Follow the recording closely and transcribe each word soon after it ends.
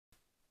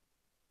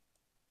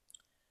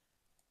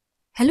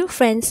Hello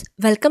friends,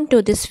 welcome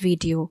to this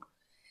video.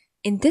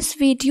 In this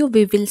video,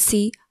 we will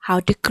see how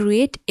to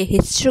create a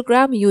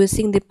histogram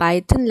using the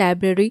Python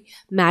library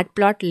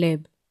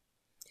matplotlib.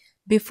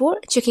 Before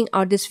checking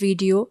out this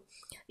video,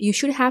 you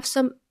should have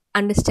some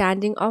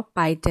understanding of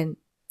Python.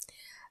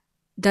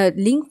 The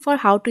link for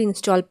how to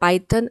install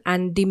Python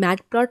and the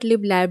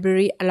matplotlib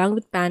library along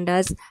with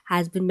pandas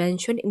has been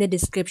mentioned in the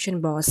description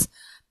box.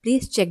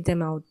 Please check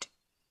them out.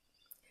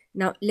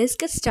 Now let's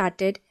get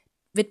started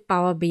with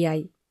Power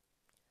BI.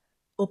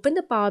 Open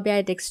the Power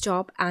BI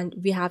desktop and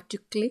we have to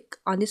click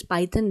on this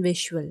Python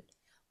visual.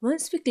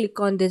 Once we click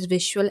on this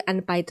visual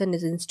and Python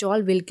is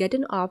installed, we'll get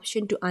an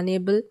option to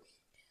enable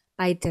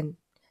Python.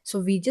 So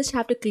we just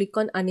have to click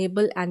on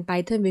enable and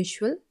Python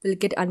visual will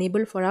get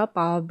enabled for our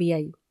Power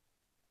BI.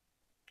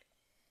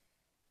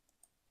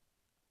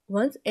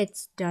 Once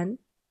it's done,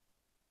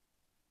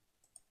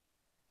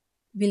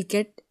 we'll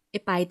get a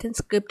Python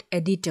script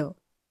editor.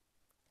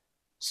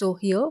 So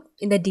here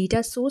in the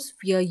data source,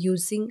 we are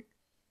using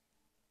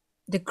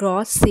the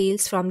gross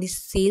sales from the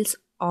sales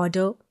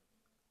order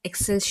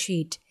Excel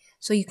sheet.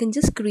 So you can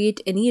just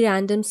create any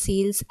random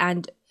sales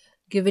and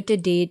give it a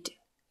date.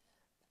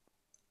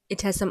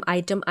 It has some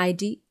item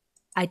ID,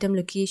 item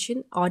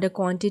location, order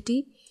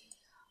quantity,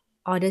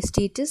 order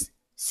status,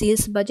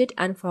 sales budget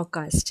and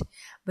forecast.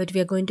 But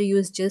we are going to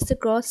use just the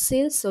gross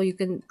sales, so you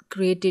can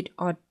create it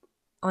on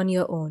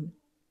your own.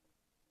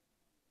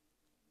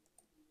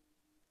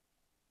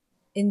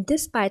 In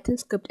this Python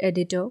script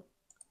editor,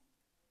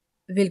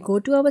 we'll go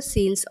to our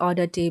sales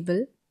order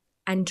table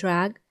and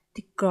drag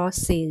the gross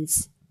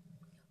sales.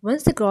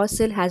 Once the gross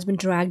sale has been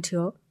dragged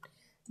here,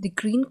 the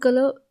green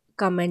color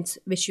comments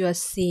which you are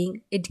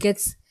seeing, it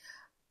gets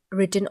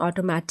written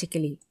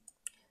automatically.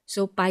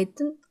 So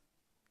Python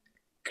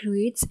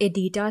creates a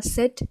data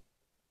set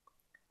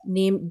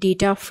named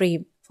data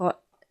frame for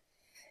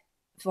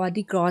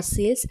the gross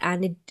sales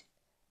and it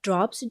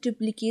drops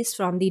duplicates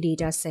from the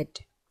data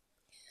set.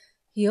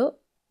 Here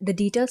the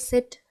data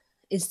set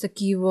is the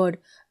keyword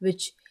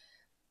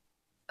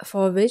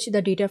for which the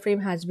data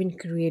frame has been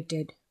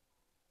created.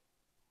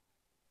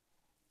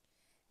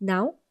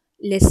 Now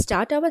let's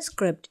start our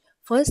script.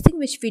 First thing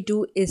which we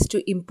do is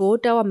to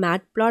import our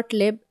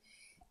matplotlib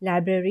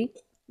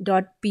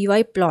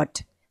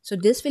library.pyplot. So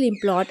this will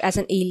import as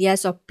an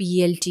alias of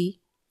plt.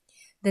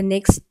 The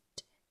next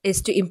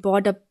is to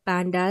import a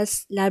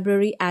pandas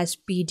library as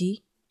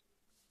pd.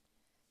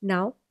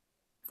 Now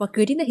for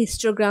creating the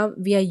histogram,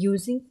 we are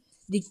using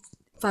the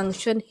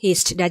function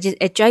hist, that is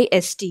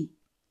hist.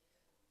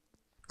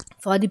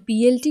 For the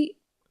plt,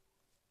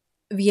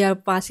 we are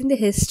passing the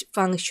hist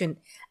function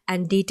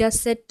and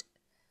dataset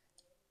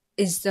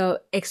is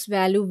the x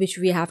value which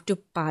we have to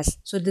pass.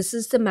 So this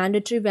is the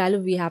mandatory value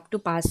we have to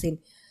pass in.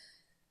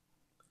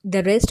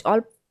 The rest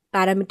all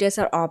parameters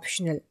are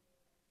optional.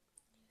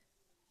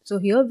 So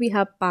here we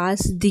have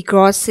passed the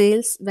gross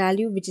sales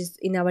value which is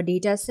in our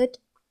data set.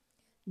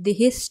 The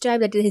hist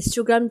type, that is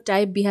histogram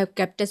type, we have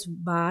kept as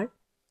bar.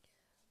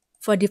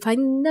 For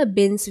defining the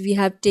bins, we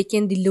have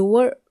taken the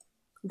lower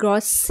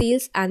gross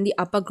sales and the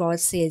upper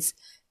gross sales.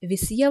 If we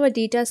see our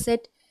data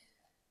set,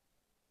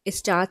 it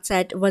starts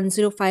at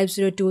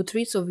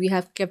 105023, so we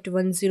have kept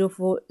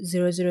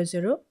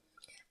 104000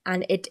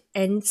 and it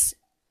ends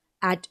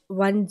at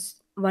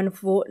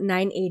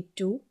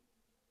 114982,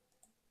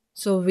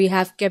 so we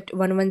have kept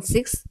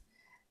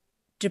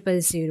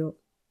 116000.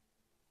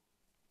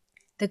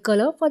 The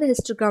color for the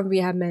histogram we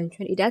have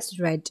mentioned it as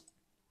red.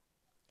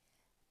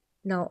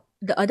 Now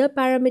the other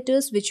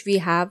parameters which we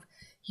have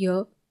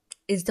here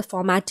is the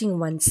formatting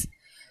ones.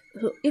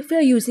 So if we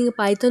are using a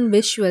Python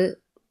visual,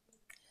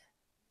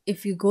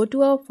 if you go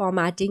to our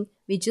formatting,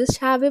 we just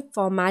have a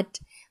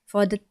format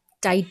for the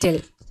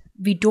title.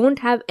 We don't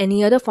have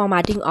any other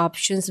formatting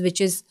options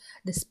which is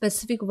the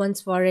specific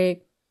ones for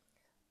a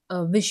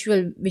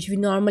visual which we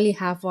normally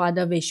have for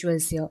other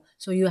visuals here.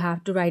 So you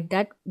have to write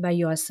that by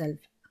yourself.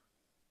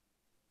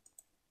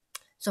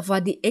 So for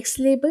the X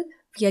label,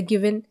 we are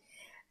given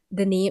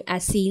the name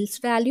as sales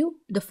value,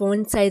 the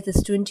font size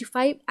is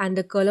 25 and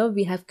the color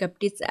we have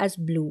kept it as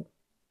blue.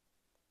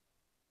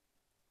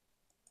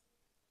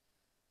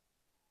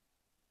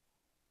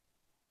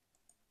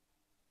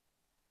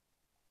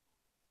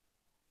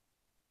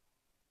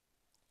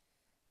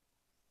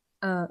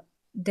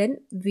 Then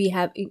we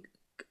have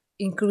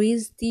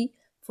increased the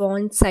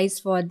font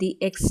size for the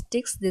X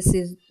text, this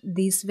is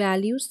these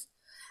values,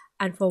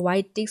 and for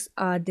Y text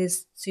are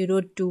this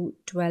 0 to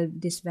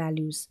 12 these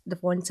values. The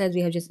font size we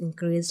have just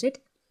increased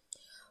it.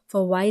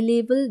 For Y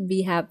label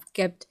we have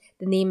kept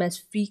the name as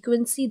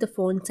frequency, the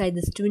font size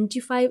is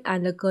 25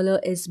 and the color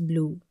is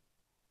blue.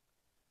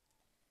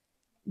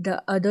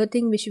 The other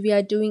thing which we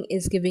are doing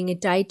is giving a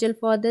title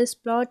for this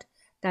plot,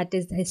 that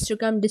is the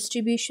histogram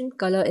distribution,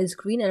 color is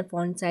green and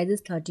font size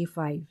is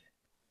 35.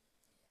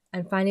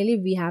 And finally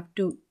we have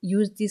to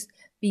use this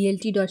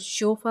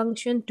plt.show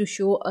function to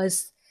show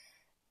us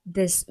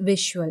this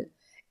visual.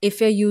 If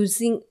you're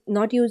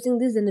not using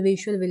this, then the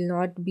visual will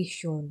not be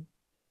shown.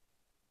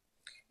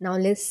 Now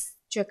let's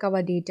check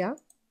our data.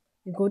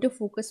 We go to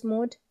focus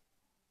mode.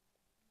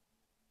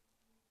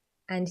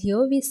 And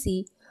here we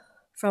see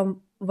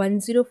from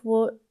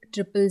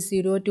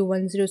 104,000 to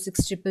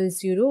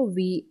 106,000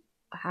 we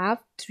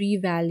have three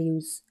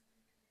values.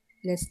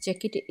 Let's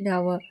check it in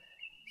our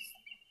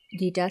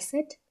data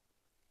set.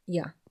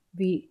 Yeah,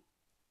 we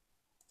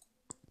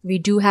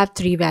do have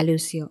three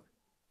values here.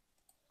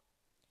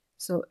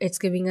 So it's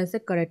giving us the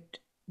correct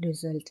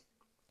result.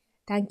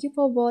 Thank you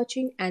for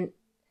watching, and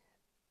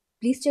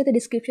please check the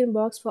description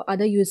box for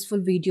other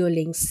useful video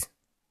links.